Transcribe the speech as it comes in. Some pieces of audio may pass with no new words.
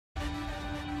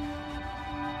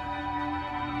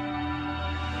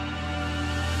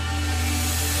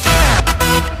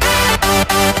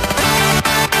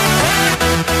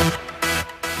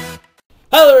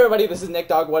everybody, this is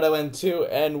NickDog1012,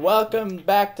 and welcome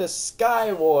back to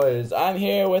Skywars. I'm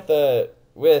here with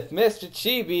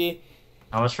Mr.Chibi.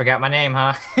 Almost forgot my name,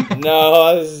 huh?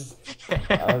 No.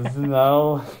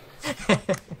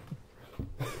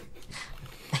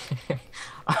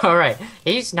 Alright,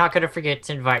 he's not gonna forget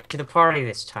to invite to the party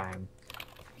this time.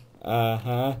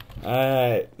 Uh-huh.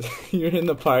 Alright. You're in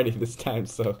the party this time,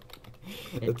 so...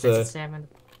 Does it say I'm in the...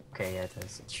 Okay, yeah, it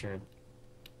does. It should.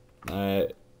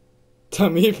 Alright. Tell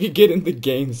me if you get in the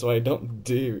game so I don't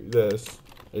do this.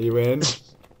 Are you in?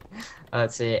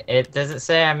 Let's see. It doesn't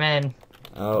say I'm in.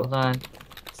 Oh. Hold on.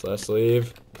 Slash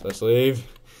leave.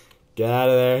 Get out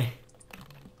of there.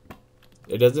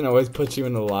 It doesn't always put you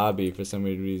in the lobby for some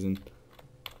weird reason.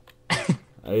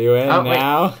 Are you in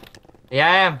now? Wait.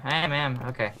 Yeah, I am.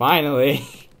 Okay. Finally.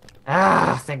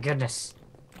 Ah, thank goodness.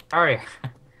 Hurry.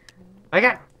 I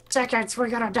got seconds. We're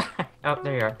gonna die. Oh,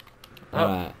 there you are.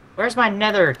 Oh, where's my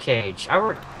nether cage? I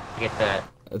worked to get that.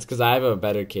 It's because I have a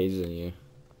better cage than you.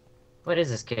 What is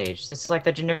this cage? It's like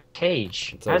the generic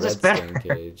cage. It's a How's this better?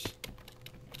 cage.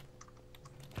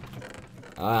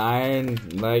 Iron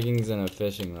leggings and a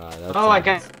fishing rod. I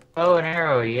got bow and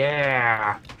arrow.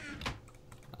 Yeah.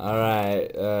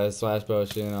 Alright, slash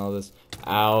potion, all this.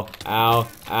 Ow, ow,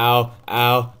 ow,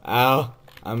 ow, ow.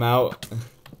 I'm out.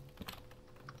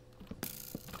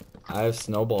 I have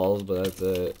snowballs, but that's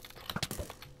it.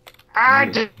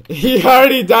 He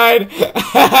already died!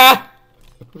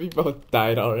 We both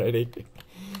died already.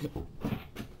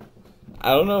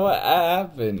 I don't know what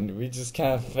happened. We just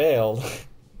kind of failed.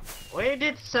 We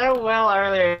did so well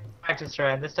earlier in practice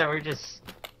run. This time we're just...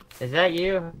 Is that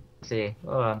you? Let's see.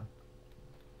 Hold on.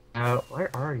 Oh,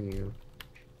 where are you?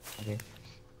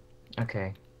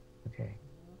 Okay.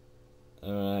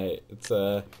 Alright, it's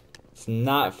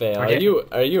not fail.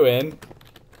 Are you in?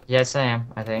 Yes, I am,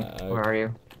 I think. Where are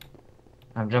you?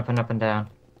 I'm jumping up and down.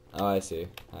 Oh, I see.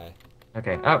 Hi.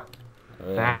 Okay. Oh.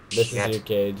 This is your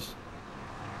cage.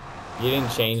 You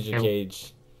didn't change your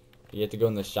cage. You have to go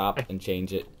in the shop and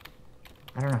change it.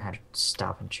 I don't know how to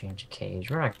stop and change a cage.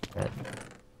 Where do I get that?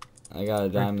 I got a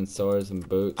diamond sword and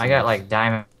boots. I got like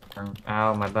diamond.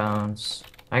 Ow, my bones.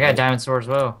 I got diamond sword as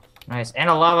well. Nice. And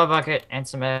a lava bucket and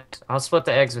some eggs. I'll split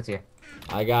the eggs with you.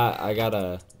 I got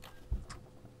an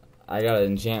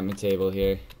enchantment table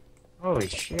here. Holy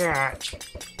shit.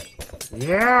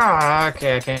 Yeah,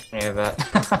 okay, I can't hear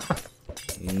that.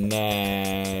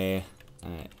 Nay.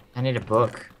 Alright. I need a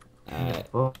book. Alright.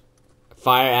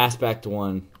 Fire aspect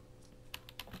 1.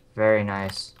 Very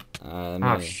nice.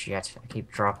 Oh shit, I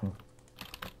keep dropping.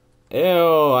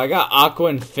 Ew, I got aqua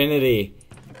infinity.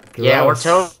 Gross. Yeah, we're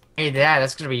totally need that.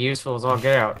 That's gonna be useful as all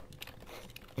get out.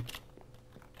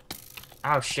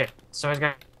 Oh shit, someone's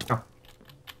got... Oh.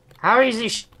 How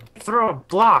easy throw a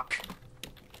block?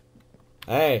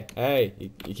 Hey,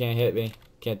 you can't hit me.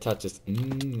 Can't touch this.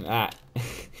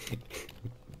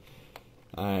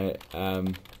 Alright,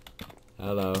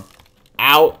 hello.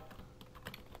 Ow!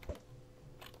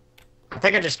 I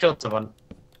think I just killed someone.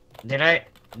 Did I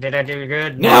do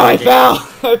good? No, I fell!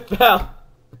 I fell!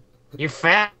 You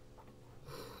fell?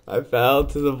 I fell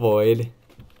to the void.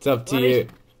 It's up to you.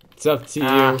 It's up to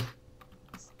you.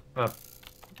 A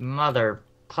mother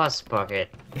puss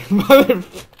bucket. Mother...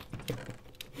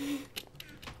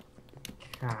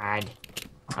 God.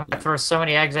 I'm gonna throw so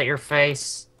many eggs at your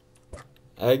face.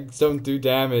 Eggs don't do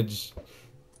damage.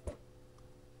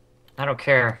 I don't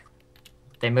care.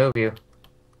 They move you.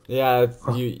 Yeah,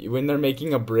 when they're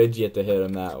making a bridge, you have to hit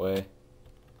them that way.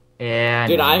 Yeah,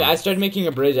 dude, I started making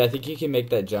a bridge. I think you can make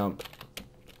that jump.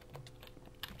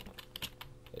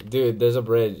 Dude, there's a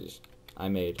bridge I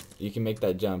made. You can make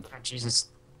that jump. Oh, Jesus.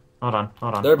 Hold on.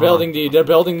 They're building to you. You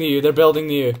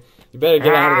better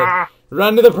get out of there.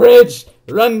 Run to the bridge!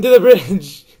 Run to the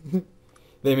bridge!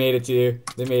 They made it to you.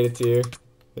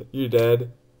 You're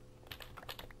dead.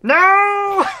 No!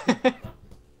 I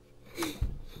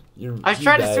was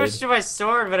trying to died. switch to my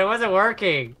sword, but it wasn't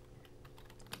working.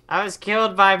 I was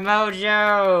killed by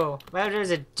Mojo.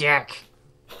 Mojo's a dick.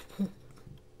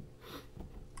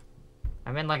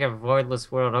 I'm in like a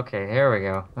voidless world. Okay, here we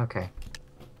go. Okay.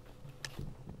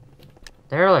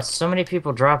 There are like so many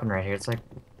people dropping right here. It's like,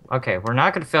 okay, we're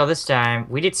not gonna fail this time.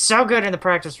 We did so good in the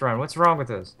practice run. What's wrong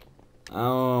with us?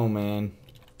 Oh man.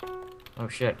 Oh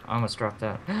shit! I almost dropped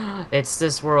out. It's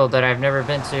this world that I've never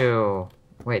been to.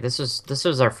 Wait, this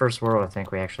was our first world I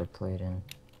think we actually played in.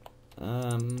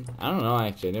 I don't know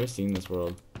actually. I've never seen this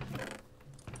world.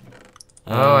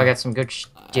 Oh, I got some good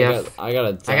stuff. I got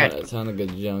a ton of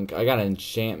good junk. I got an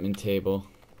enchantment table.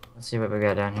 Let's see what we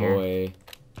got down here. Boy.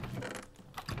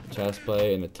 Chest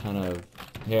plate and a ton of...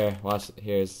 Here, watch.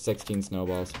 Here's 16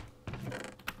 snowballs.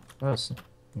 Oh,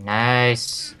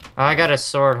 Nice. Oh, I got a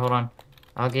sword. Hold on.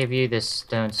 I'll give you this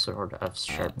stone sword of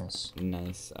sharpness.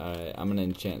 Nice. Alright, I'm gonna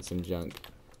enchant some junk.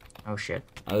 Oh shit.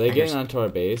 Are they getting onto our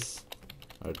base?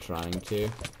 Or trying to?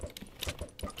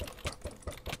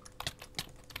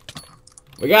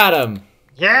 We got him!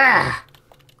 Yeah!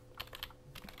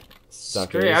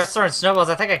 Suckers. Screw you, I was throwing snowballs.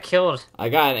 I think I killed.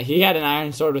 He had an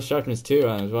iron sword with sharpness 2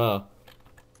 on as well.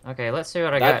 Okay, let's see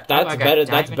what I got. That's better.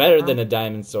 That's better than a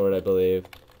diamond sword, I believe.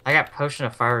 I got potion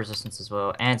of fire resistance as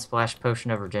well, and splash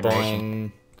potion of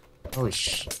regeneration. Boing. Holy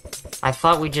sh! I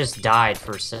thought we just died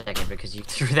for a second because you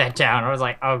threw that down. I was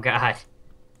like, oh god.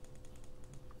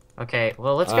 Okay,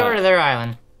 well let's go over to their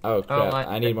island. Oh crap!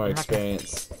 I need more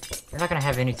experience. You're not gonna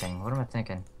have anything. What am I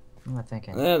thinking? What am I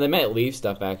thinking? Yeah, they might leave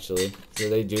stuff actually, so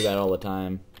they do that all the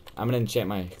time. I'm gonna enchant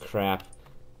my crap.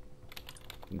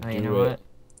 Oh, you know what?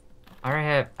 I already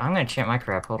have. I'm gonna enchant my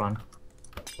crap. Hold on.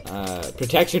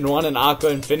 Protection 1 and Aqua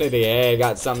Infinity. Hey, I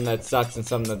got something that sucks and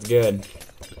something that's good.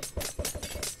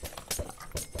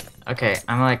 Okay,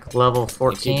 I'm like level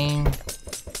 14.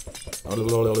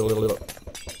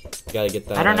 Gotta get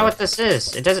that. I don't know what this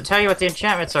is. It doesn't tell you what the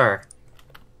enchantments are.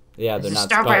 Yeah,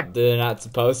 they're not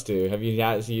supposed to. Have you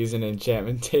not used an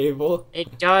enchantment table?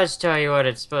 It does tell you what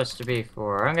it's supposed to be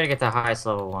for. I'm gonna get the highest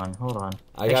level one. Hold on.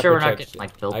 Make sure we're not getting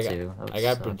like built to. I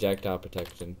got projectile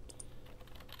protection.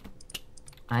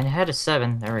 I had a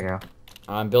 7. There we go.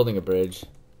 I'm building a bridge.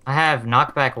 I have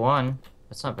knockback 1.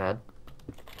 That's not bad.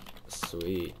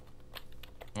 Sweet.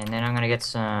 And then I'm gonna get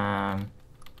some.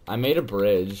 I made a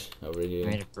bridge over here.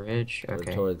 Made a bridge.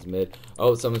 Okay. Towards mid.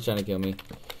 Oh, someone's trying to kill me.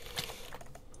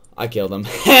 I killed him.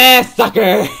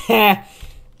 Sucker!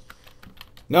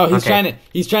 No,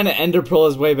 he's trying to ender pull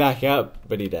his way back up,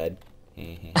 but he died.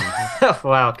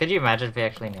 Wow, could you imagine if he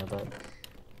actually nailed that?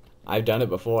 I've done it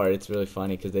before. It's really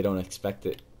funny because they don't expect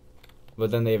it. But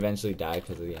then they eventually die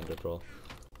because of the ender pearl.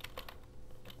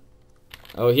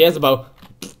 Oh, he has a bow.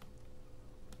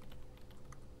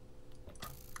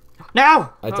 No!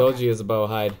 I told you he has a bow.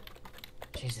 Hide.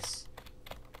 Jesus.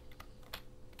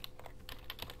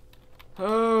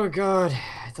 Oh god,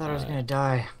 I thought I was gonna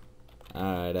die.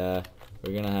 Alright,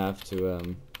 we're gonna have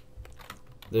to,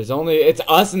 it's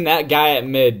us and that guy at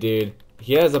mid, dude.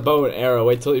 He has a bow and arrow.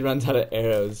 Wait till he runs out of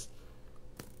arrows.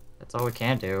 That's all we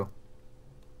can do.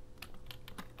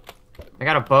 I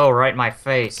got a bow right in my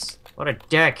face. What a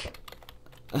dick.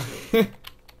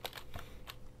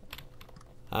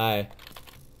 Hi.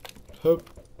 Hope.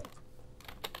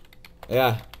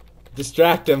 Yeah.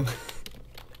 Distract him.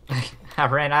 I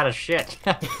ran out of shit.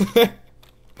 I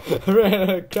ran out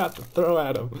of crap to throw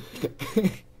at him.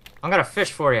 I'm gonna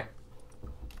fish for you.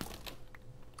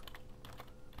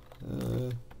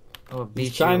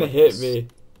 He's trying to hit me.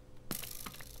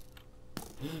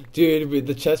 Dude,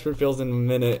 the chest refills in a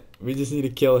minute. We just need to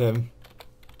kill him.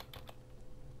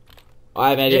 Oh, I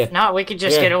have an idea. If not, we could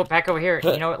just get back over here.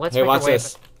 You know what? Let's watch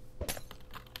this.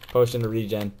 Potion to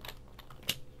regen.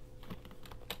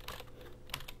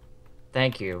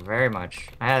 Thank you very much.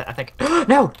 I think.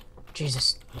 No!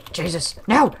 Jesus. Jesus.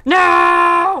 No!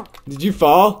 No! Did you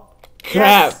fall?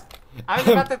 Crap! Yes! I was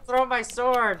about to throw my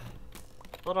sword.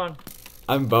 Hold on.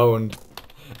 I'm boned.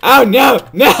 Oh no!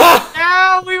 No!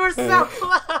 No! We were so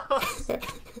close!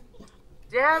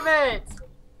 Damn it!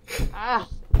 Ah.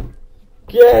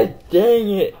 God dang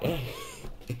it!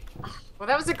 Well,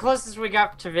 that was the closest we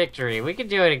got to victory. We can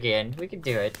do it again. We can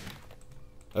do it.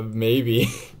 Maybe.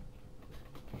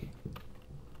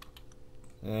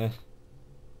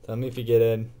 Tell me if you get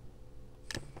in.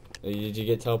 Did you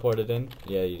get teleported in?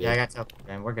 Yeah, you did. Yeah, I got teleported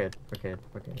in. We're good. We're good.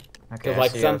 We're good. Okay. Cause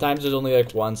like sometimes there's only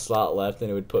like one slot left, and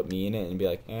it would put me in it, and be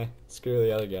like, screw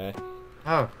the other guy.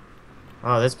 Oh.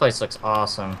 Oh, this place looks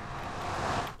awesome.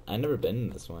 I've never been in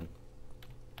this one.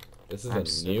 This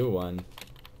is a new one.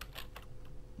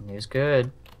 New's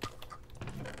good.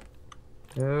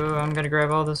 Oh, I'm gonna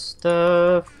grab all this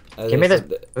stuff. Give me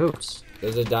the boots.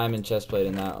 There's a diamond chest plate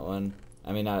in that one.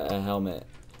 I mean, a helmet.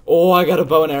 Oh, I got a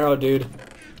bow and arrow, dude.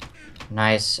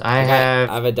 Nice. I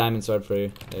have a diamond sword for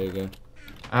you. There you go.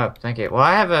 Oh, thank you. Well,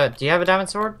 I have a. Do you have a diamond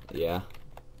sword? Yeah.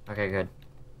 Okay, good.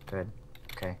 Good.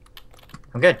 Okay.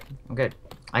 I'm good. I'm good.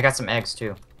 I got some eggs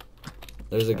too.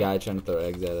 There's a guy trying to throw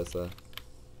eggs at us, though.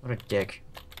 What a dick.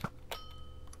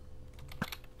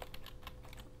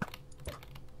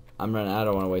 I'm running. I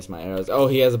don't want to waste my arrows. Oh,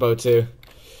 he has a bow too.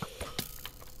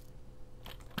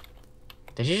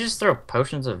 Did you just throw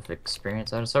potions of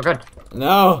experience at us? So good.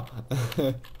 No.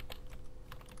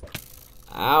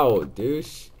 Ow,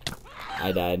 douche.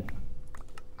 I died.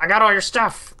 I got all your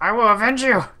stuff. I will avenge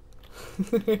you.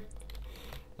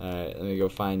 Alright, let me go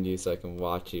find you so I can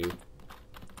watch you.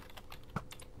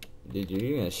 Dude, you're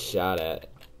getting a shot at.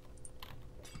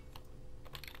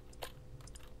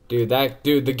 Dude,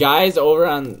 the guys over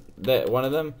on that one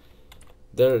of them,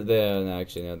 they're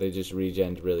actually no, they just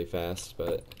regen really fast.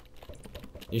 But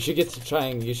you should try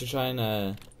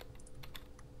and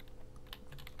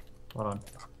Hold on.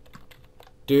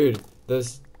 Dude,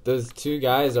 those two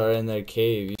guys are in their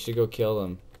cave. You should go kill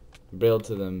them, build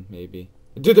to them maybe.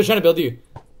 Dude, they're trying to build you.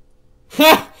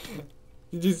 Ha!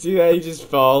 Did you see that? He just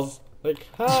falls. Like,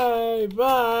 hi,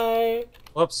 bye.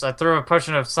 Whoops! I threw a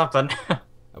potion of something.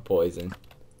 A poison.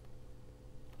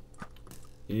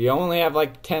 You only have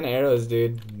like 10 arrows,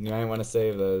 dude. You might want to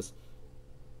save those.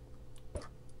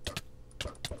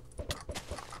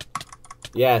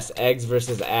 Yes, eggs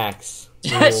versus axe.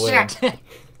 Shit!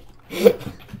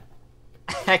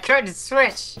 I couldn't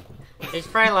switch. He's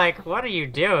probably like, what are you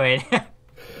doing?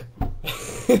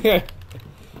 I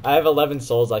have 11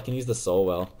 souls. I can use the soul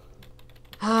well.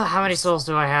 How many souls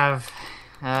do I have?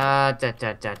 I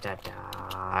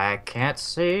can't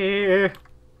see.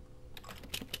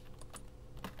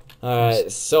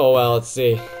 Alright, so well, let's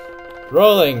see.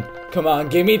 Rolling! Come on,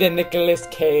 give me the Nicolas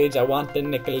Cage. I want the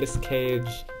Nicolas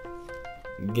Cage.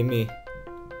 Gimme.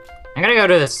 I'm gonna go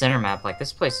to the center map. Like,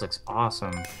 this place looks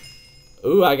awesome.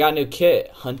 Ooh, I got a new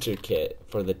kit. Hunter kit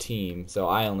for the team. So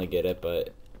I only get it, but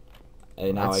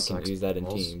now I can use that in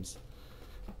teams.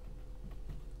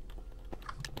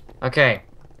 Okay.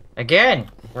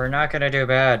 Again, we're not gonna do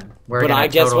bad. But I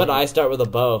guess what? I start with a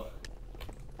bow.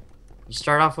 You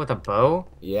start off with a bow?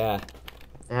 Yeah.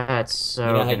 That's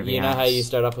so you know how you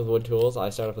start off with wood tools? I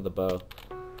start off with a bow.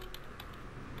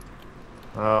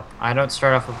 Well, I don't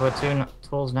start off with wood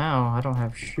tools now. I don't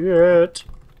have shit.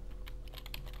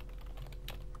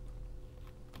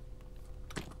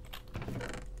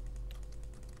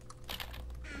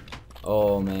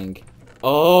 Oh, man.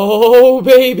 Oh,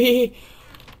 baby!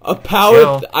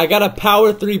 I got a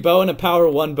power 3 bow and a power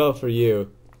 1 bow for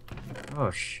you. Oh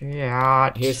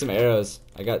shit. Here's some arrows.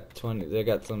 I got 20. They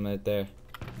got some right there.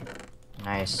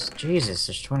 Nice. Jesus,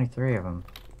 there's 23 of them.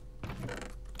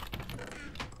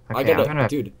 Okay, I got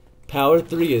dude, power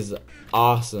 3 is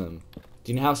awesome.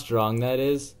 Do you know how strong that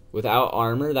is? Without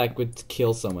armor, that would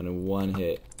kill someone in one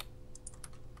hit.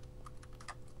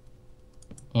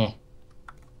 Yeah.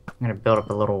 I'm gonna build up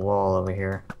a little wall over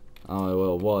here.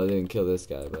 Oh, well, I didn't kill this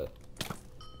guy, but...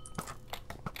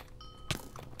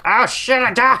 Oh shit,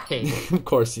 I died! Of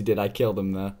course you did, I killed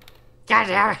him, though. God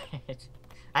damn it!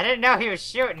 I didn't know he was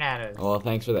shooting at us. Well,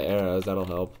 thanks for the arrows, that'll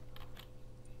help.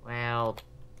 Well,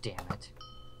 damn it.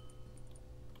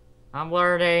 I'm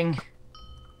learning.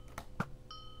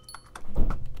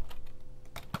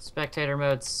 Spectator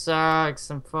mode sucks,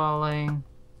 I'm falling.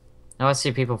 Now I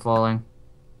see people falling.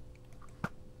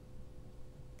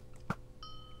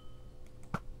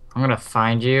 I'm gonna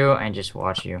find you and just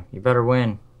watch you. You better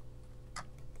win.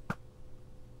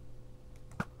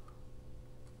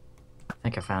 I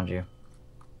think I found you.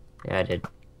 Yeah, I did.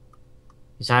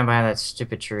 He's hiding behind that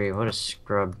stupid tree. What a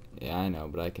scrub. Yeah, I know,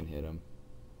 but I can hit him.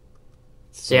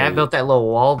 See, I built that little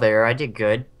wall there. I did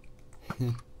good.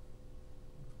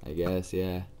 I guess,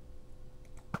 yeah.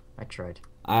 I tried.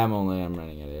 I'm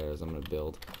running out of arrows. I'm gonna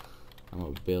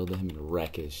build him and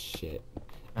wreck his shit.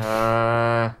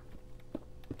 I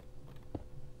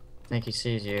think he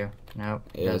sees you. Nope,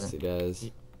 he yes, doesn't. he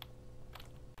does.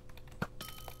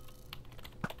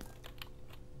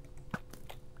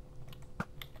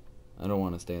 I don't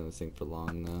want to stay in this thing for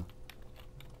long, though.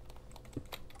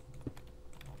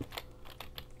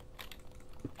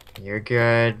 You're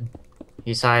good.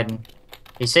 He's hiding.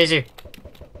 He sees you.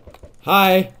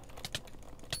 Hi!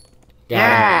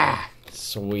 Got him.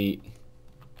 Sweet.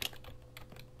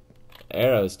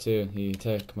 Arrows, too. He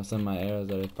took some of my arrows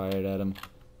that I fired at him.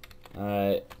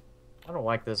 Alright. I don't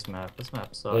like this map. This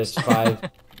map sucks. There's 5.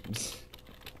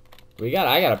 I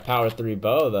got a power 3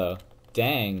 bow, though.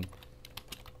 Dang.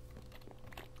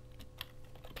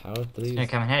 Power 3. It's gonna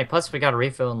come in handy. Plus, we got a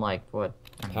refill in like what?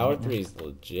 Power 3 is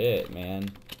legit, man.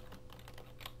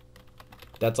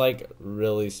 That's like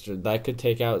really that could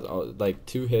take out like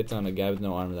 2 hits on a guy with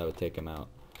no armor. That would take him out.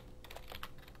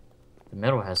 The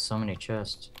middle has so many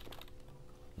chests.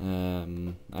 I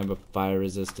have a fire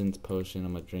resistance potion.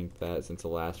 I'm gonna drink that since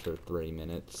it'll last for 3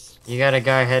 minutes. You got a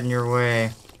guy heading your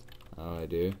way. Oh, I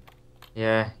do?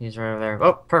 Yeah, he's right over there.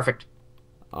 Oh, perfect.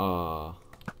 Aw.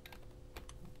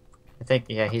 I think,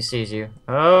 yeah, he sees you.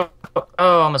 Oh,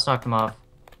 almost knocked him off.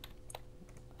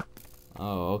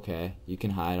 Oh, okay. You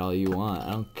can hide all you want.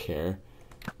 I don't care.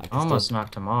 Almost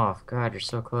knocked him off. God, you're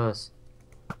so close.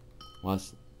 What?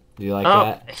 Do you like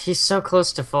that? He's so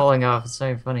close to falling off. It's not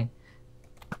even funny.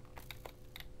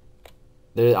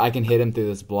 I can hit him through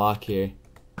this block here.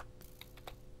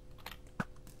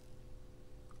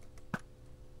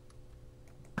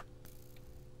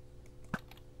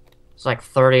 It's like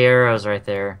 30 arrows right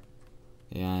there.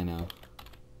 Yeah, I know.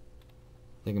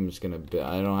 I think I'm just gonna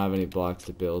I don't have any blocks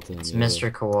to build to him. It's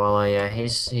Mr. Koala, yeah.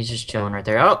 He's just chilling right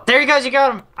there. Oh, there he goes, you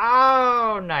got him!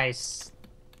 Oh, nice.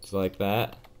 Just like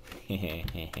that.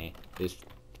 There's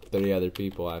 30 other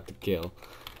people I have to kill.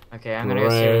 Okay, I'm gonna go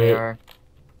see where they are.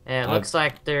 Yeah, it looks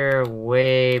like they're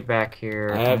way back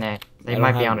here. They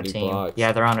might be on a team. Blocks.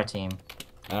 Yeah, they're on a team.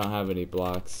 I don't have any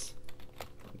blocks.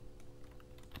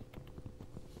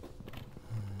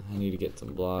 I need to get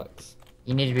some blocks.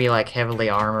 You need to be like heavily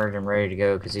armored and ready to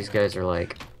go because these guys are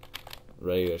like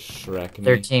ready to Shrek me.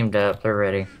 They're teamed up. They're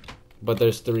ready. But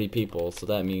there's 3 people, so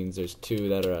that means there's 2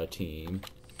 that are a team.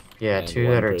 Yeah, 2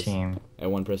 that are a team.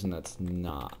 And 1 person that's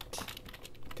not.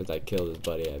 Because I killed his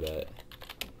buddy, I bet.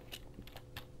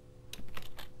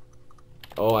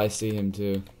 Oh, I see him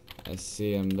too. I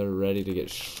see him. They're ready to get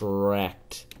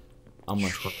Shreked. I'm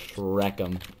gonna Shrek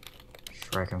him.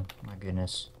 Shrek him. My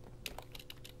goodness.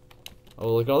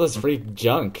 Oh, look at all this free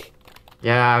junk.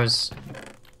 Yeah, Oh,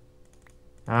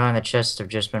 and the chests have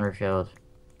just been refilled.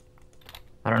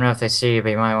 I don't know if they see you, but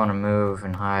you might want to move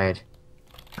and hide.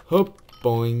 Hoop,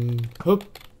 boing,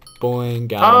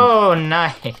 got him. Oh,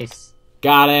 nice.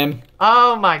 Got him.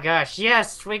 Oh my gosh,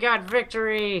 yes, we got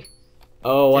victory.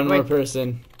 Oh, one more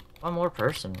person. One more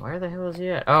person? Where the hell is he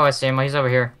at? Oh, I see him. He's over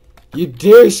here. You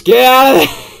douche, get out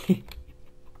of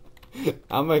there.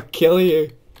 I'm gonna kill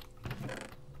you.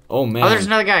 Oh, man. Oh, there's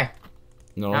another guy.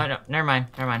 No. No, never mind.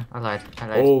 I lied.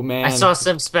 Oh, man. I saw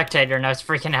some spectator and I was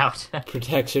freaking out.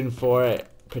 Protection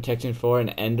for an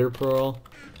ender pearl.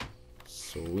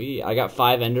 Sweet. I got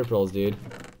 5 ender pearls, dude.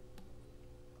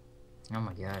 Oh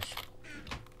my gosh.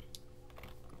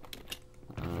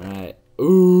 Alright.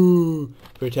 Ooh.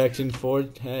 Protection for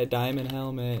diamond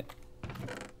helmet.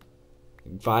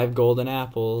 5 golden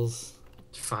apples.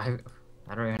 5?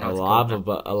 I don't even know.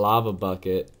 A lava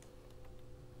bucket.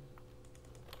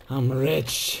 I'm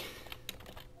rich.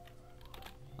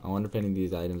 I wonder if any of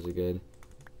these items are good.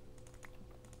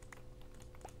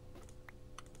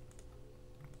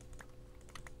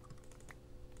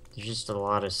 There's just a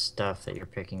lot of stuff that you're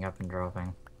picking up and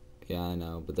dropping. Yeah, I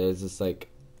know, but there's this like...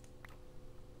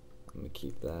 Let me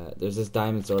keep that. There's this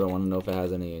diamond sword. I want to know if it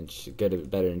has any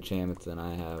better enchantments than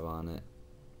I have on it.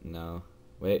 No.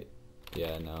 Wait.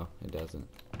 Yeah, no, it doesn't.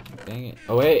 Dang it.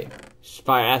 Oh, wait.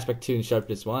 Fire aspect 2 and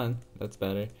sharpness 1. That's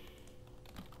better.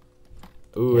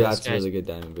 Ooh, yeah, that's really good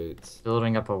diamond boots.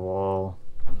 Building up a wall.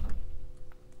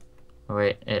 Oh,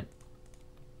 wait,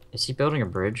 is he building a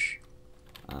bridge?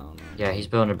 I don't know. Yeah, he's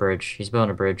building a bridge. He's building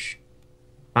a bridge.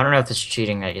 I don't know if this is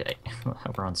cheating that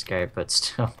we're on Skype, but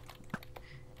still.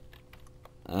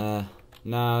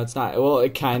 No, it's not. Well,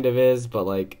 it kind of is, but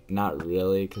like not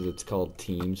really, because it's called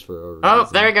teams for a reason. Oh,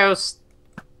 there he goes.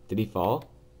 Did he fall?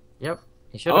 Yep.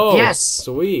 He should have. Oh, yes.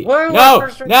 Sweet. No.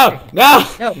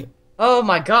 Oh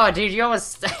my god, dude, you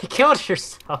almost killed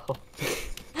yourself.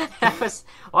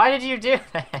 Why did you do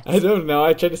that? I don't know.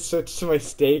 I tried to switch to my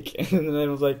steak, and then I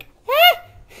was like,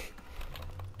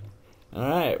 all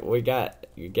right, you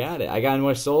got it. I got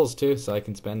more souls too, so I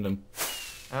can spend them.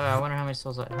 Oh, I wonder how many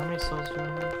souls. How many souls do I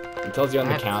have? It tells you on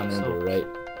the counter, right?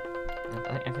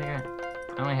 I think I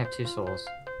only have 2 souls.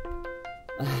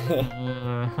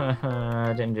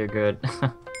 I didn't do good.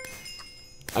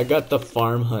 I got the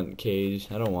farm hunt cage.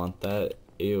 I don't want that.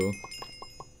 Ew.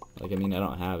 Like, I mean, I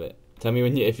don't have it. Tell me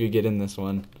if you get in this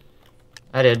one.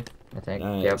 I did, I think.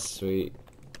 Nice, yep. Sweet.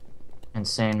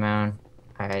 Insane Moon.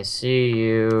 I see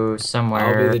you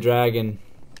somewhere. I'll be the dragon.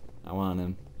 I want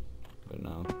him. But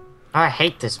no. I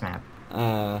hate this map.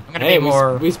 Hey,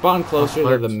 we spawned closer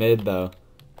to the mid, though.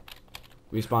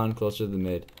 We spawned closer to the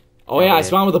mid. Oh, yeah, I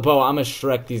spawned with a bow. I'm gonna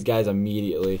Shrek these guys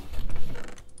immediately.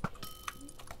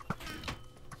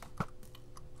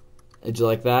 Did you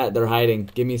like that? They're hiding.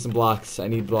 Give me some blocks. I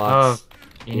need blocks.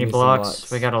 Oh, you need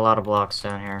blocks? We got a lot of blocks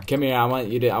down here. Come here. I want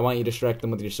you to Shrek them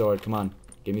with your sword. Come on.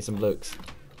 Give me some blocks.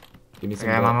 Give me some.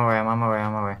 Okay, I'm on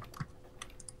my way.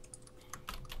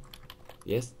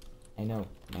 Yes, I know.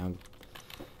 Now,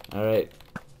 all right.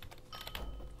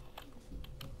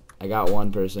 I got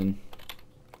one person.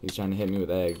 He's trying to hit me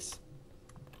with eggs.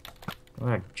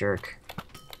 What a jerk.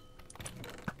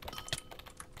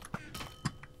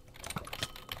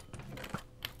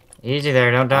 Easy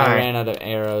there, don't die. I ran out of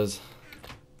arrows.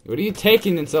 What are you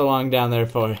taking so long down there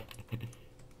for?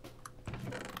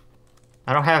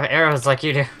 I don't have arrows like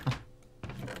you do.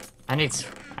 I need.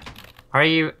 Are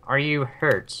you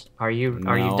hurt? Are you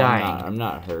dying? I'm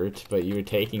not hurt, but you were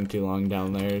taking too long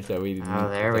down there, so we. Oh,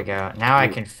 there we go. Now I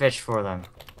can fish for them.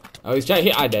 Oh, he's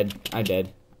trying. I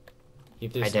dead. He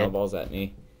threw snowballs at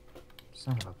me.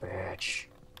 Son of a bitch.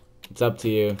 It's up to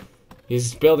you.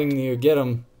 He's building you. Get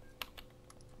him.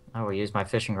 I will use my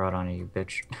fishing rod on you,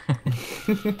 bitch.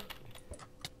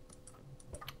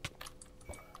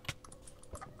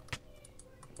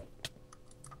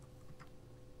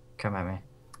 Come at me.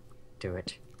 Do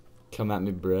it. Come at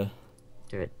me, bruh.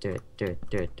 Do it, do it, do it,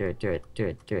 do it, do it, do it, do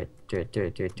it, do it, do it, do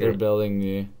it, do it, do They're it. building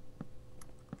you.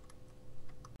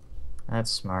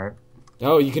 That's smart.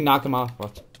 Oh, you can knock him off.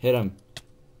 Watch. Hit him.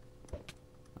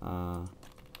 That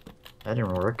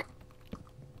didn't work.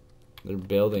 They're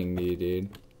building you, dude.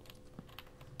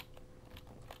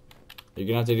 You're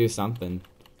gonna have to do something.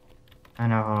 I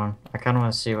know, hold on. I kinda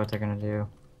wanna see what they're gonna do.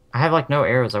 I have like no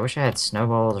arrows. I wish I had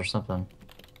snowballs or something.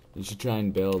 You should try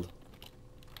and build.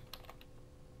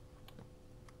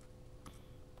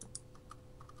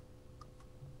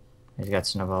 He's got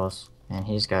snowballs. And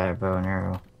he's got a bow and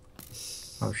arrow.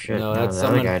 Oh shit. No,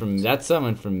 that's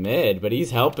someone from mid, but he's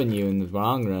helping you in the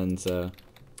long run, so.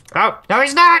 Oh, no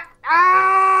he's not!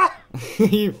 Ah!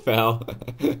 You fell.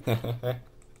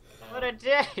 What a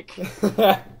dick!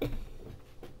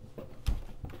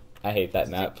 I hate that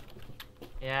map.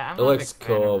 Yeah, I'm It not looks a big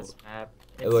fan cool. of this map.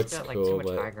 It looks got, like, cool, too much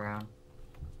but high ground.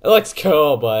 it looks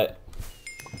cool, but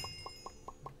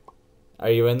are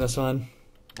you in this one?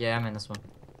 Yeah, I'm in this one.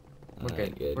 We're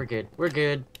Alright, good. We're good. We're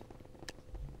good.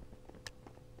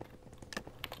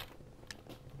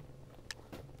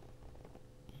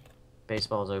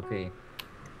 Baseball's OP.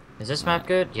 Is this map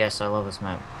good? Yes, I love this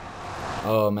map.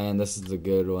 Oh man, this is a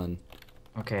good one.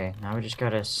 Okay, now we just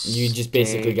gotta You just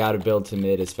basically gotta build to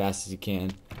mid as fast as you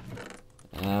can.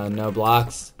 No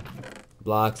blocks.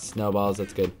 Blocks, snowballs,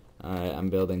 that's good. Alright, I'm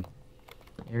building.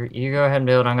 You go ahead and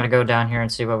build. I'm gonna go down here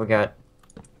and see what we got.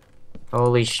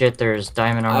 Holy shit, there's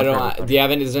diamond armor.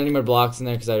 Is there any more blocks in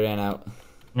there? Because I ran out.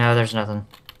 No, there's nothing.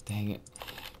 Dang it.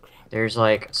 There's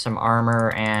like some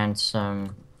armor and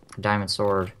some diamond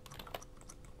sword.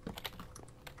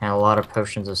 And a lot of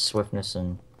potions of swiftness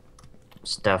and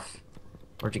stuff.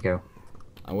 Where'd you go?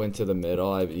 I went to the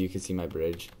middle. You can see my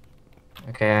bridge.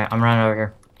 Okay, I'm running over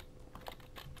here.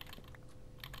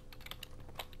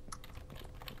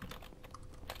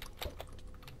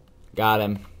 Got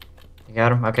him. You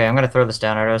got him? Okay, I'm gonna throw this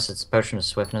down at us. It's potion of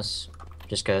swiftness.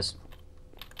 Just cause.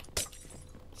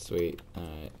 Sweet.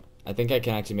 Alright. I think I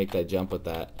can actually make that jump with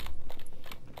that.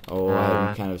 Oh,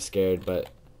 I'm kind of scared, but...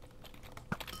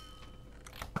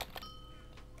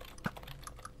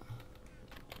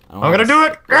 I'm gonna do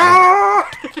it!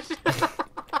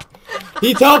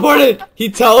 He teleported! He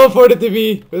teleported to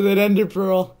me with an ender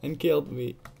pearl and killed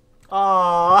me.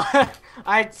 Oh,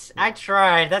 I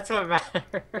tried. That's what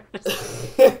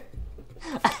matters.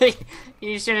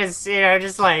 You should have seen. I'm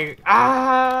just like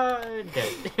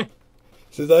dead.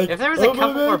 She's like, if there was a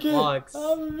couple more blocks,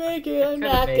 I'm gonna make it. I'm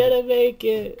not gonna make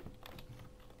it.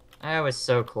 I was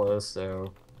so close,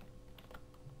 though.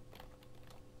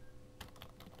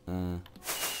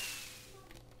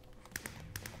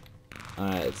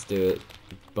 Alright, let's do it.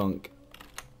 Bunk.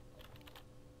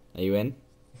 Are you in?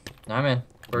 I'm in.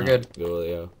 We're good.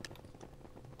 Coolio.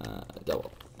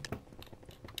 Double.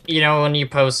 You know, when you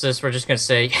post this, we're just gonna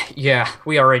say, yeah,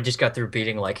 we already just got through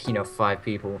beating, like, 5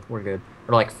 people. We're good.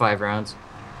 Or, like, 5 rounds.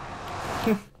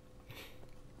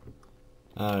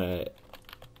 Alright.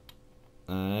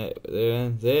 Alright,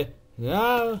 there.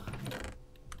 No!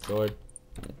 Sword.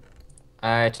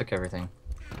 I took everything.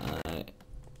 Alright.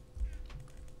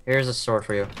 Here's a sword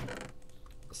for you.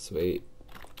 Sweet.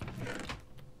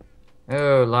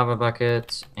 Oh, lava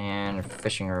bucket and a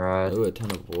fishing rod. Ooh, a ton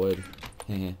of wood.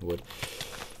 Wood.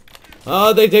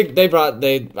 Oh, I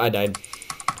died.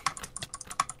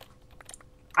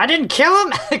 I didn't kill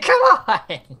him? Come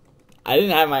on! I didn't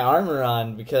have my armor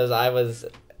on because I was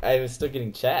still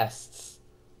getting chests.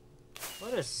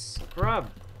 What a scrub.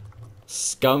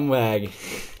 Scumbag.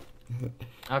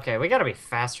 Okay, we gotta be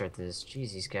faster at this.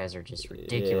 Jeez, these guys are just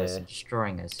ridiculous and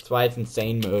destroying us. That's why it's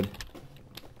insane mode.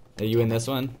 Are you in this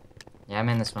one? Yeah, I'm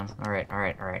in this one.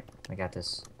 Alright. We got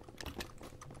this.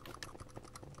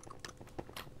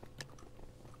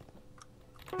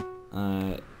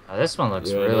 Oh, this one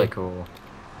looks really cool.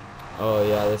 Oh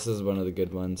yeah, this is one of the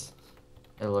good ones.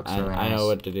 It looks really nice. I know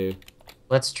what to do.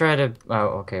 Let's try to...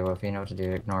 Oh, okay, well, if you know what to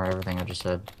do, ignore everything I just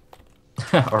said.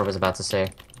 Or was about to say.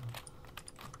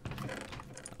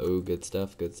 Oh, good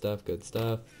stuff.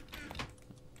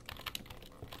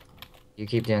 You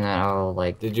keep doing that, I'll,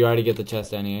 like... Did you already get the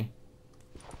chest down here?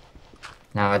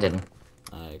 No, I didn't.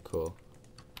 Alright, cool.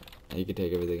 Now you can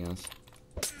take everything else.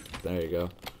 There you go.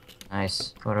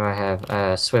 Nice. What do I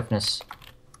have? Swiftness.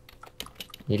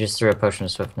 You just threw a potion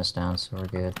of swiftness down, so we're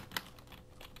good.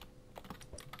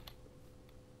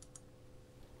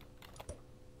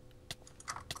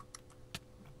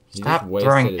 Stop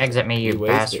throwing eggs at me, you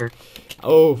bastard.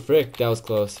 Oh, frick, that was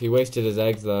close. He wasted his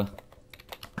eggs, though.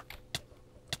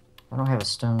 I don't have a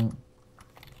stone.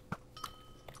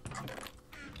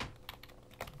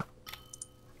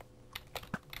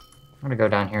 I'm gonna go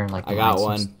down here and, like... I got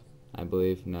one, I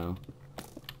believe. No.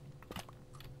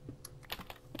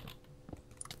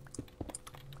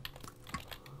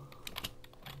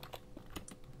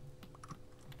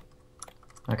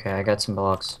 Okay, I got some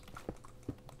blocks.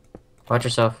 Watch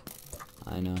yourself.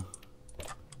 I know.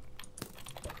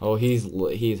 Oh,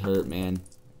 he's hurt, man.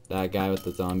 That guy with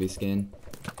the zombie skin.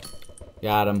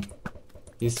 Got him.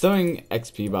 He's throwing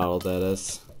XP bottles at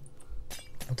us.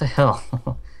 What the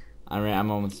hell?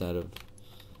 I'm almost out of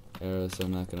arrows, so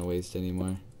I'm not gonna waste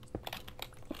anymore.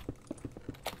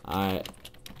 Alright.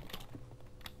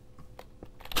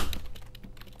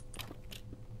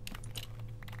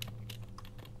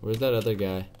 Where's that other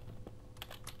guy?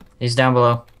 He's down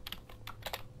below.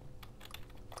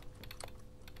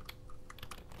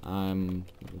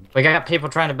 We got people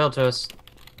trying to build to us.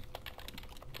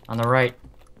 On the right.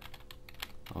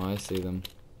 Oh, I see them.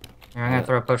 Here, I'm gonna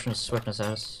throw a potion of swiftness at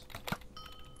us.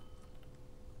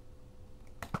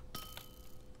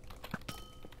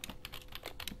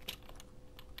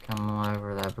 Come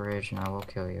over that bridge and I will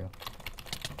kill you.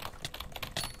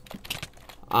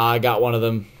 I got one of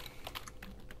them.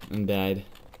 And died.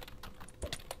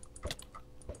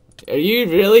 Are you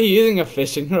really using a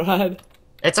fishing rod?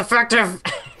 It's effective!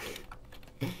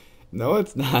 No,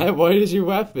 it's not. What is your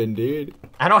weapon, dude?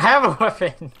 I don't have a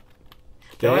weapon.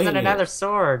 There Dang wasn't it. another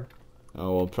sword.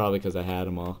 Oh, well, probably because I had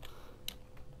them all.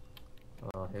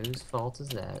 Well, whose fault is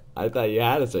that? I thought you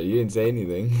had a sword. You didn't say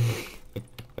anything.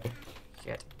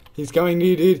 Shit. He's coming to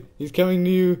you, dude. He's coming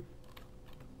to you.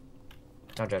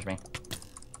 Don't judge me.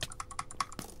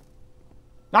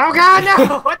 Oh god,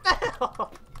 no! What the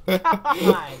hell?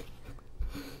 Come on.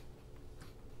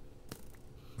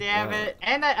 Damn it.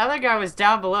 And that other guy was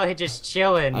down below, he just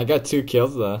chilling. I got 2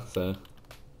 kills, though, so.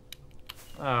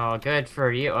 Oh, good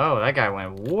for you. Oh, that guy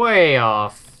went way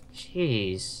off.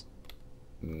 Jeez.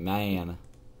 Man.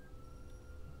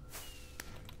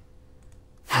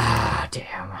 Ah,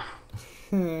 damn.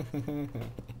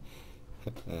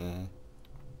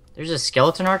 There's a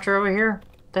skeleton archer over here?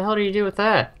 What the hell do you do with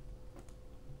that?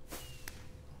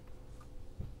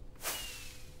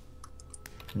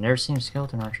 I've never seen a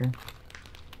skeleton archer.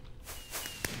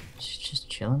 Just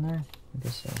chilling there? I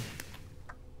guess so.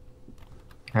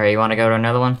 Alright, you want to go to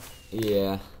another one?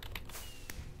 Yeah.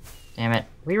 Damn it.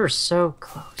 We were so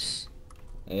close.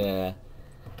 Yeah.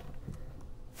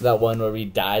 That one where we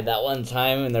died that one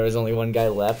time and there was only one guy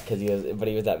left because he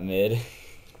was at mid.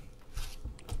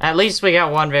 At least we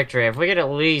got 1 victory. If we get at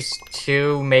least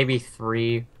 2, maybe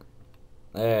 3,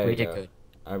 There we we did go. good.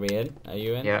 Are we in? Are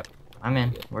you in? Yep. I'm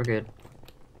in. We're good.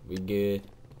 We good.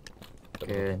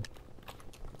 Good.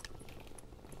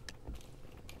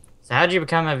 So how'd you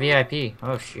become a VIP?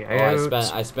 Oh shit. Oh,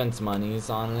 I spent some monies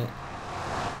on it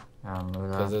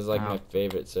because it's like my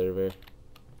favorite server.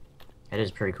 It is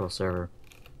a pretty cool server.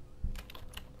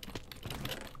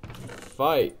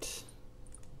 Fight.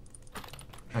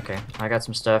 Okay, I got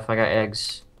some stuff. I got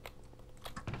eggs.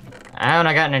 And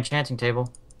I got an enchanting table.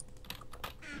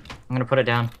 I'm gonna put it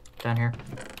down here.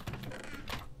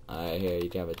 Here, you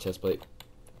can have a chest plate.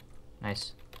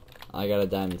 Nice. I got a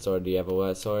diamond sword. Do you have a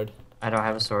wet sword? I don't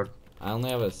have a sword. I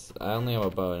only have a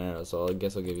bow and arrow, so I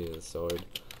guess I'll give you the sword.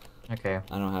 Okay.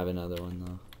 I don't have another one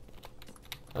though.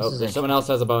 This Oh, is someone else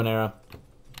has a bow and arrow.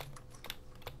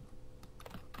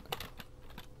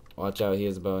 Watch out, he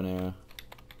has a bow and arrow.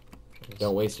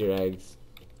 Don't waste your eggs.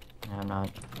 No, I'm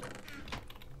not.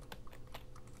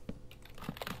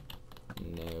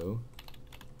 No.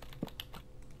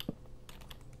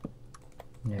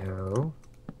 No.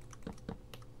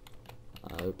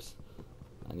 Oops.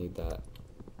 I need that.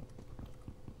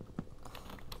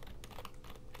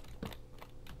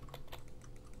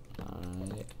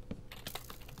 Alright.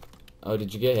 Oh,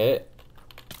 did you get hit?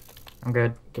 I'm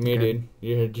good. Come here, dude.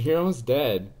 You're almost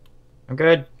dead. I'm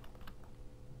good.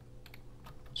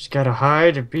 Just gotta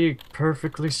hide and be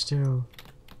perfectly still.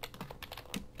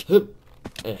 Hup.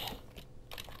 Eh.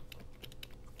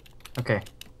 Okay.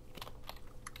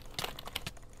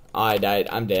 Oh, I died.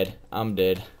 I'm dead. I'm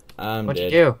dead. I'm What'd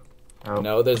dead. you do? Oh.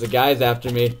 No, there's a guy's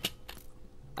after me.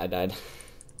 I died.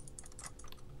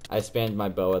 I spammed my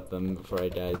bow at them before I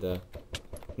died, though.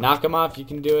 Knock him off. You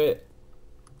can do it.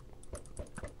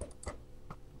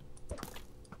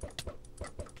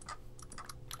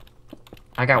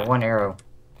 I got 1 arrow.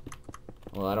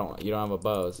 Well, you don't have a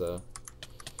bow, so.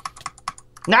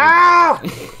 No!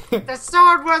 The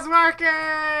sword was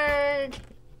working!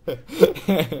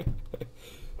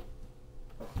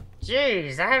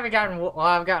 Jeez, I haven't gotten. Well,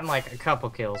 I've gotten like a couple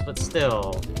kills, but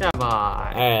still, come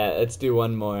on. Alright, let's do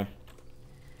one more.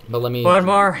 But let me. One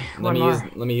more. Let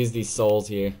me use these souls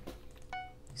here.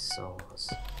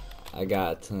 Souls. I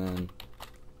got 10.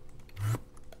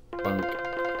 Bunk.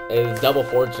 It's double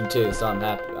fortune too, so I'm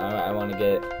happy. I want to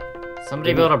get.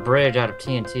 Somebody built a bridge out of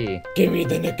TNT. Give me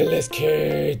the Nicolas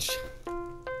Cage.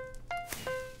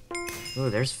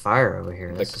 Ooh, there's fire over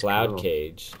here. The cloud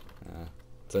cage.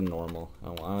 It's a normal. I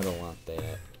don't want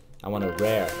that. I want a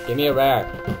rare. Give me a rare.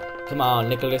 Come on,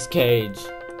 Nicolas Cage.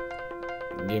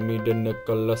 Give me the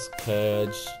Nicolas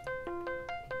Cage.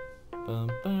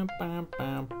 Bum, bum, bum,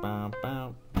 bum, bum,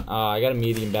 bum. Oh, I got a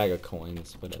medium bag of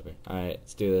coins. Whatever. Alright,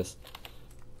 let's do this.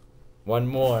 One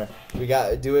more. We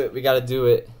gotta do it. We gotta do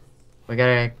it. We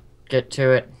gotta get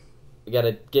to it. We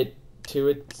gotta get to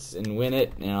it and win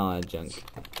it and all that junk.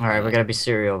 Alright, we gotta be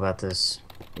serial about this.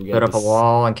 We Put up a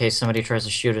wall in case somebody tries to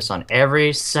shoot us on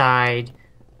every side.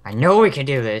 I know we can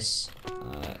do this.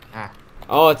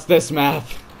 Oh, it's this map.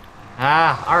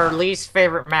 Our least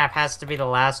favorite map has to be the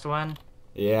last one.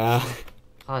 Yeah.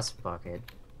 Plus bucket.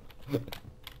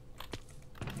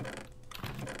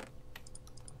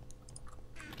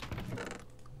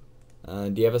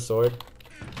 Do you have a sword?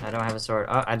 I don't have a sword.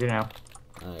 Oh, I do now.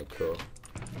 Alright, cool.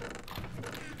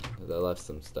 I left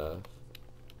some stuff.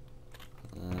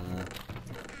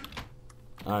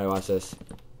 Alright, watch this.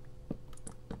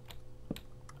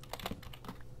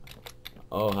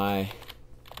 Oh, hi.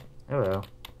 Hello.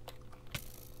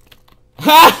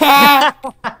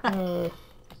 Oh,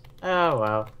 Oh,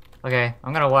 well. Okay,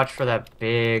 I'm gonna watch for that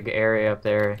big area up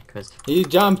there, because... he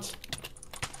jumped!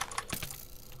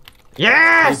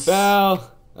 Yes! He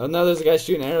fell! Oh no, there's a guy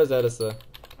shooting arrows at us though.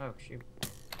 Oh, shoot.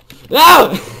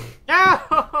 No!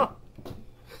 No!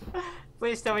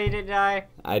 Please tell me you didn't die.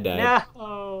 I died.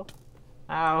 No!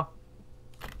 Ow.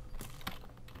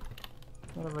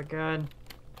 What have I gun?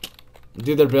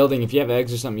 Dude, they're building. If you have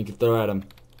eggs or something, you can throw at them.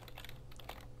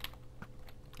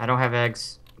 I don't have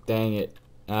eggs. Dang it.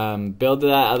 Build to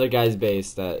that other guy's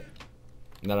base that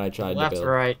I tried Left to build.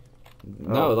 or right?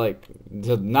 No, like,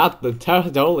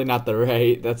 totally not the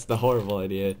right. That's the horrible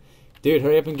idea. Dude,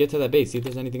 hurry up and get to that base. See if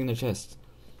there's anything in the chest.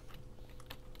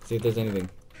 See if there's anything.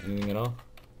 Anything at all?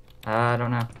 I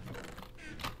don't know.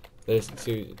 There's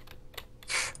 2.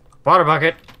 Water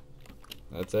bucket.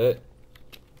 That's it.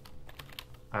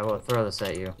 I will throw this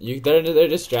at you. They're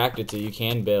distracted, so you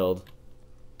can build.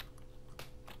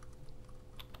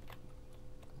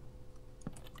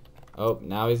 Oh,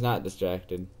 now he's not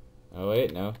distracted. Oh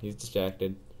wait, no, he's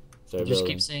distracted. You just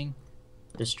keep saying,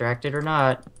 distracted or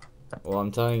not. Well,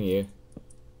 I'm telling you.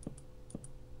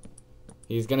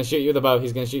 He's gonna shoot you with a bow.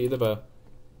 He's gonna shoot you with a bow.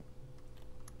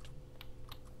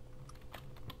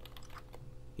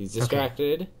 He's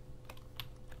distracted. Okay.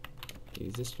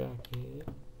 He's distracted.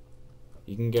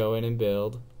 You can go in and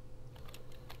build.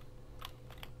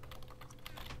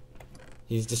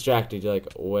 He's distracted. You're like,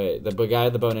 wait. The guy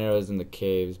with the bow and arrow is in the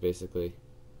caves, basically.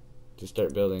 Just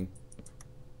start building.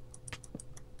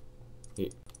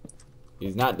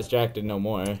 He's not distracted no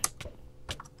more.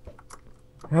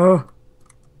 Oh.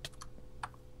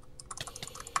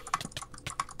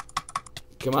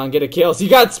 Come on, get a kill. So you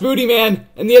got Spooty Man,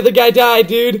 and the other guy died,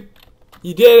 dude.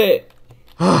 You did it.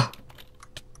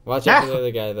 Watch out for the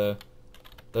other guy, though.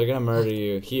 They're gonna murder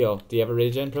you. Heal. Do you have a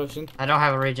regen potion? I don't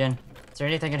have a regen. Is there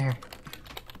anything in here?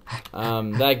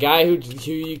 That guy who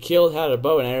you killed had a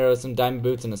bow and arrow, some diamond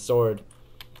boots, and a sword.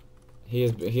 He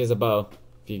has a bow.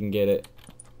 If you can get it.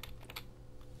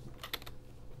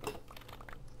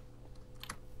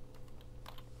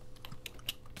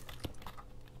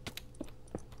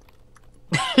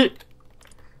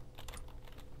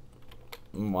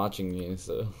 I'm watching you,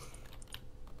 so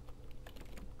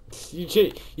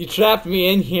you trapped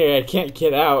me in here. I can't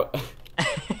get out.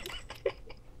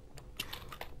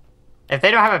 If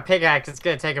they don't have a pickaxe, it's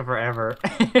gonna take them forever.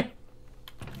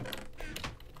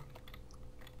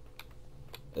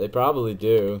 They probably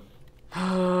do.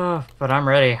 But I'm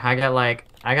ready. I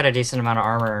got a decent amount of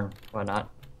armor and whatnot.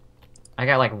 I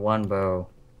got like 1 bow.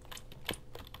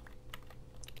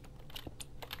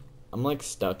 I'm like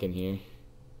stuck in here.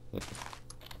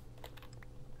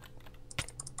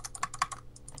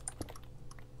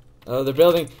 Oh, they're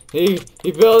building. He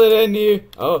built it in you.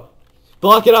 Oh,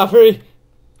 block it off, hurry.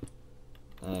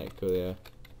 Alright, cool, yeah.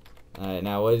 Alright,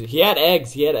 now he had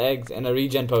eggs and a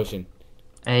regen potion.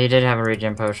 He did have a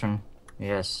regen potion.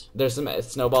 Yes. There's some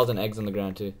snowballs and eggs on the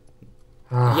ground too.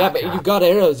 Oh, yeah, but you got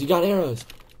arrows.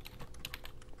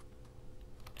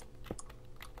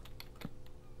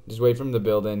 Just wait for him to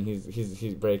build in.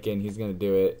 He's breaking. He's gonna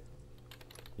do it.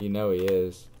 You know he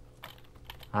is.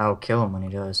 I'll kill him when he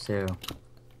does too.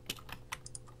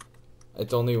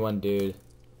 It's only one dude.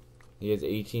 He has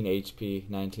 18 HP,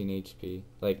 19 HP.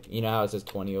 Like, you know how it says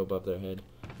 20 above their head?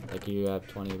 Like, you have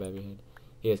 20 above your head?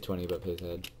 He has 20 above his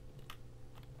head.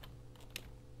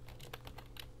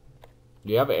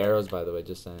 Do you have arrows, by the way,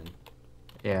 just saying?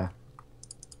 Yeah.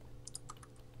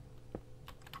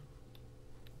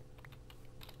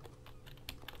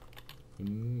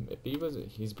 If he was,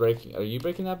 he's breaking. Are you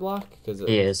breaking that block? Cause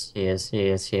He is.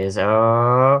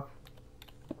 Oh.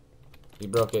 He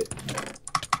broke it.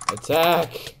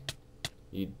 Attack!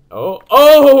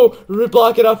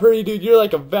 Block it up, hurry, dude. You're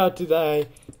like about to die.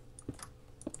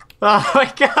 Oh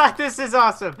my god, this is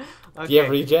awesome. Okay. Do you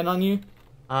have regen on you?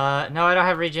 No, I don't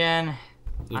have regen.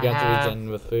 You got to regen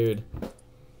with food.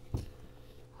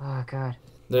 Oh god.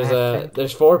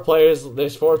 There's 4 players.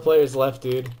 There's 4 players left,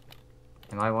 dude.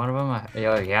 Am I one of them?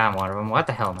 Oh yeah, I'm one of them. What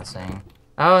the hell am I saying?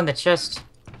 Oh, in the chest.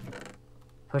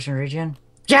 Pushing regen.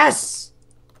 Yes!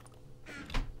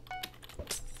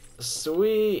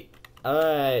 Sweet.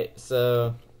 Alright,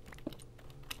 so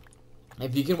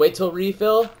if you can wait till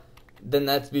refill, then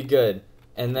that'd be good.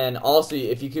 And then also,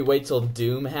 if you could wait till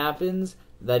Doom happens,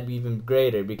 that'd be even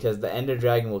greater, because the Ender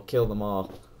Dragon will kill them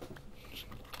all.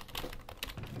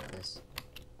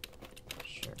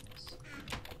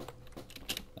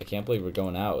 I can't believe we're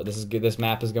going out. This is good. This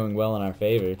map is going well in our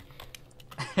favor.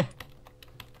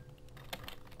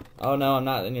 Oh no, I'm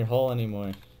not in your hole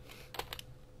anymore.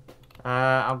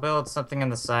 I'll build something on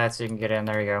the side so you can get in.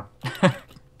 There you go.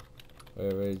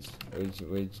 Where'd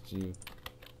you?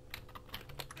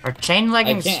 Are chain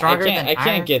leggings stronger than iron? I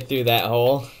can't get through that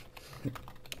hole.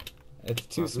 It's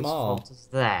too small. Whose fault is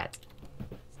that?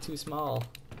 It's too small.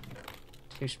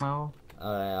 Too small?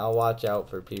 Alright, I'll watch out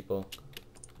for people.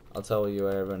 I'll tell you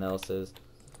where everyone else is.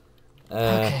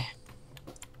 Okay.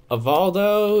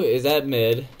 Avaldo is at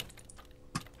mid.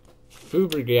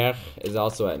 Fubriger is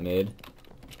also at mid.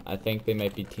 I think they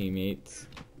might be teammates.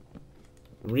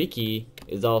 Riki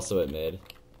is also at mid.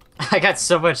 I got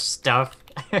so much stuff.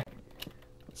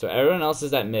 So everyone else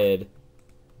is at mid.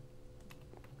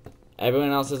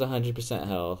 Everyone else has 100%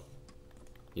 health.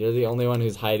 You're the only one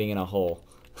who's hiding in a hole.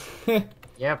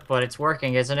 Yep, but it's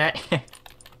working, isn't it?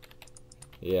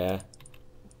 Yeah.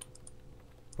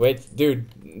 Wait,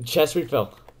 dude, chest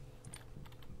refill.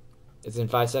 It's in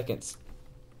 5 seconds.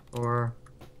 4,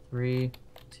 3,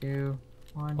 2,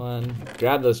 1.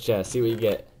 Grab those chests, see what you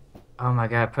get. Oh my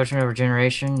god, pushing over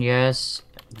generation, yes.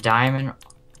 Diamond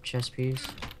chest piece.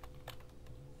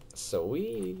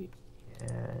 Sweet.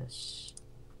 Yes.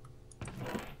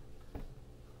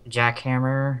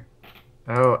 Jackhammer.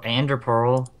 Oh, Ender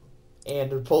Pearl.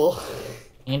 Ender Pearl.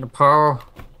 Ender Pearl.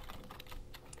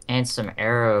 And some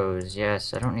arrows,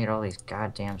 yes. I don't need all these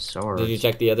goddamn swords. Did you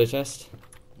check the other chest?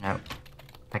 No.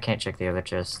 I can't check the other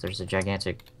chest. There's a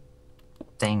gigantic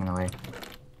thing in the way.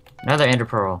 Another Ender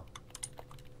Pearl.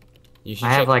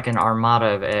 I have like an armada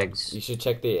of eggs. You should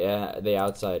check the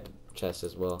outside chest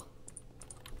as well.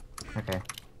 Okay.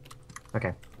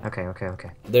 Okay.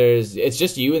 It's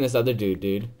just you and this other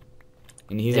dude.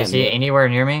 And he's Is he anywhere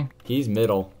near me? He's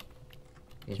middle.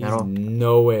 He's middle?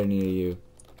 Nowhere near you.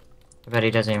 I bet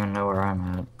he doesn't even know where I'm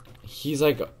at. He's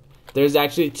like, there's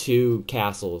actually 2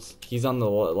 castles. He's on the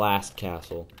last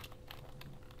castle.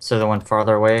 So the one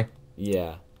farther away?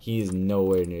 Yeah, he's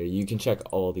nowhere near you. You can check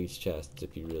all these chests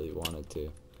if you really wanted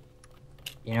to.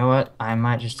 You know what? I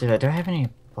might just do that. Do I have any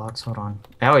blocks? Hold on.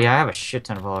 Oh yeah, I have a shit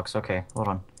ton of blocks. Okay, hold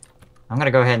on. I'm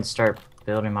gonna go ahead and start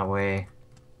building my way.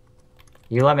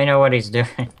 You let me know what he's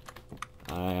doing.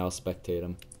 Alright, I'll spectate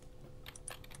him.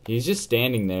 He's just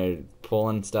standing there,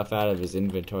 pulling stuff out of his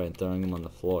inventory and throwing them on the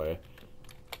floor.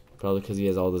 Probably because he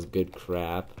has all this good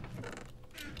crap.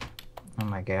 Oh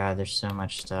my god, there's so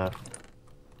much stuff.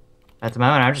 At the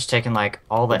moment, I'm just taking, like,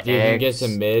 all the eggs. If you can get to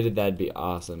mid, that'd be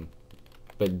awesome.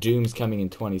 But Doom's coming in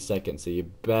 20 seconds, so you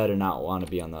better not want to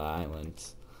be on the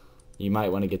islands. You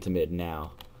might want to get to mid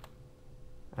now.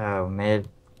 Oh, mid?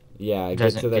 Yeah,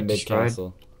 get to the mid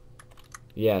castle.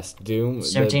 Yes, Doom.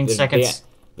 17 seconds.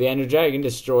 The Ender Dragon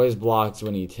destroys blocks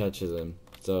when he touches them.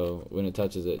 So, when it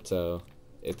touches it, so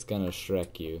it's gonna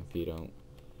Shrek you if you don't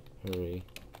hurry.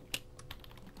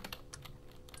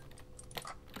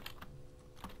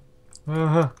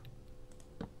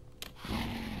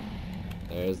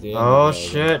 There's the Ender Oh, Dragon.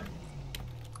 shit.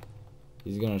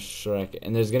 He's gonna Shrek,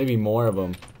 and there's gonna be more of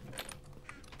them.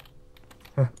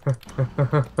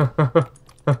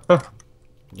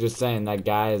 Just saying, that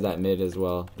guy is at mid as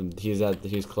well.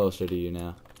 He's closer to you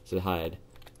now. So hide.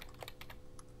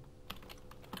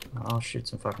 I'll shoot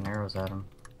some fucking arrows at him.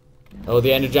 Oh,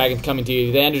 the Ender Dragon's coming to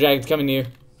you. The Ender Dragon's coming to you.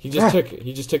 He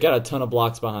just took out a ton of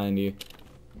blocks behind you.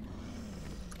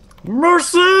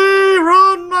 Mercy!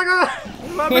 Run, my god!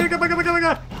 My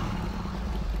god!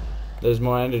 There's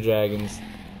more Ender Dragons.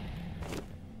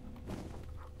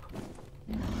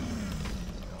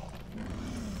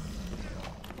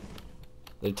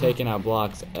 They're taking out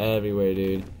blocks everywhere,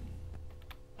 dude.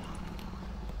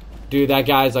 Dude, that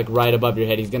guy's like right above your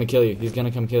head. He's gonna kill you. He's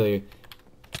gonna come kill you.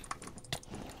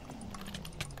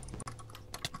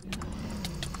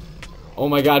 Oh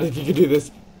my god, if you could do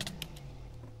this.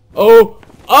 Oh!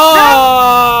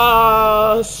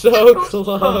 Oh! So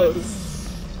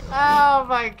close. Oh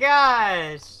my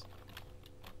gosh.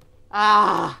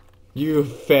 Ah. You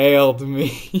failed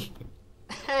me.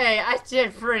 Hey, I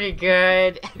did pretty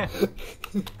good.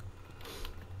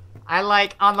 I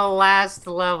like on the last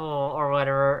level or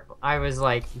whatever, I was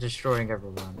like destroying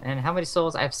everyone. And how many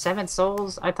souls? I have 7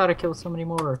 souls? I thought I killed so many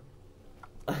more.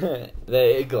 It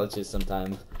glitches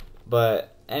sometimes.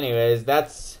 But anyways,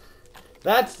 that's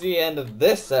the end of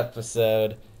this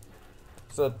episode.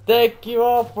 So thank you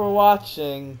all for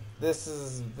watching. This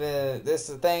is the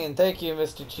thing, and thank you,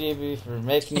 Mr. Chibi, for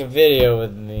making a video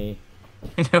with me.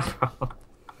 No problem.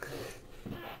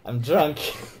 I'm drunk.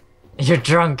 You're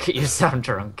drunk. You sound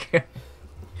drunk.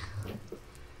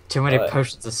 Too many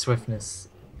potions of swiftness.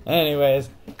 Anyways,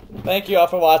 thank you all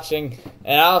for watching,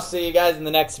 and I'll see you guys in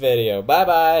the next video.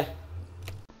 Bye-bye.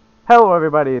 Hello,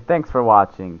 everybody. Thanks for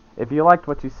watching. If you liked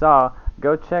what you saw,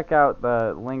 go check out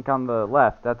the link on the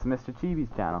left. That's Mr. Chibi's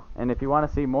channel. And if you want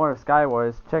to see more of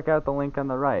Skywars, check out the link on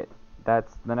the right.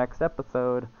 That's the next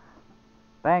episode.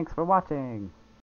 Thanks for watching.